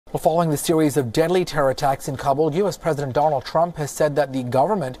Well, following the series of deadly terror attacks in Kabul, U.S. President Donald Trump has said that the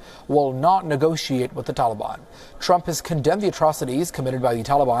government will not negotiate with the Taliban. Trump has condemned the atrocities committed by the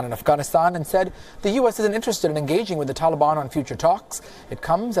Taliban in Afghanistan and said the U.S. isn't interested in engaging with the Taliban on future talks. It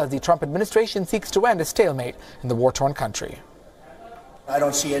comes as the Trump administration seeks to end a stalemate in the war-torn country. I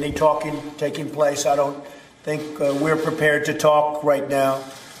don't see any talking taking place. I don't think we're prepared to talk right now.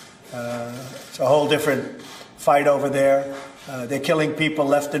 It's a whole different fight over there. They're killing people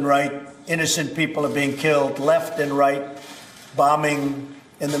left and right. Innocent people are being killed left and right. Bombing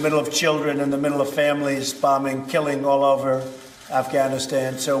in the middle of children, in the middle of families, bombing, killing all over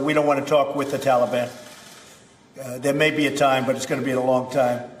Afghanistan. So we don't want to talk with the Taliban. There may be a time, but it's going to be a long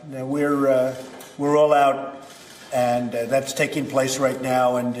time. Now, we're all out, and that's taking place right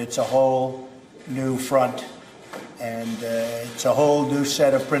now, and it's a whole new front. And it's a whole new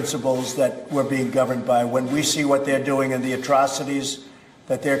set of principles that we're being governed by. When we see what they're doing and the atrocities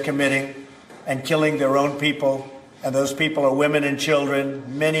that they're committing and killing their own people, and those people are women and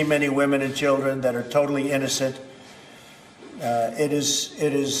children, many, many women and children that are totally innocent, it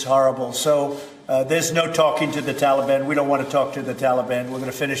is horrible. So there's no talking to the Taliban. We don't want to talk to the Taliban. We're going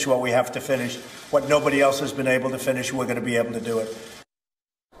to finish what we have to finish. What nobody else has been able to finish, we're going to be able to do it.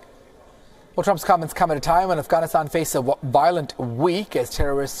 Well, Trump's comments come at a time when Afghanistan faced a violent week as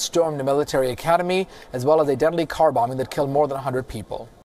terrorists stormed a military academy, as well as a deadly car bombing that killed more than 100 people.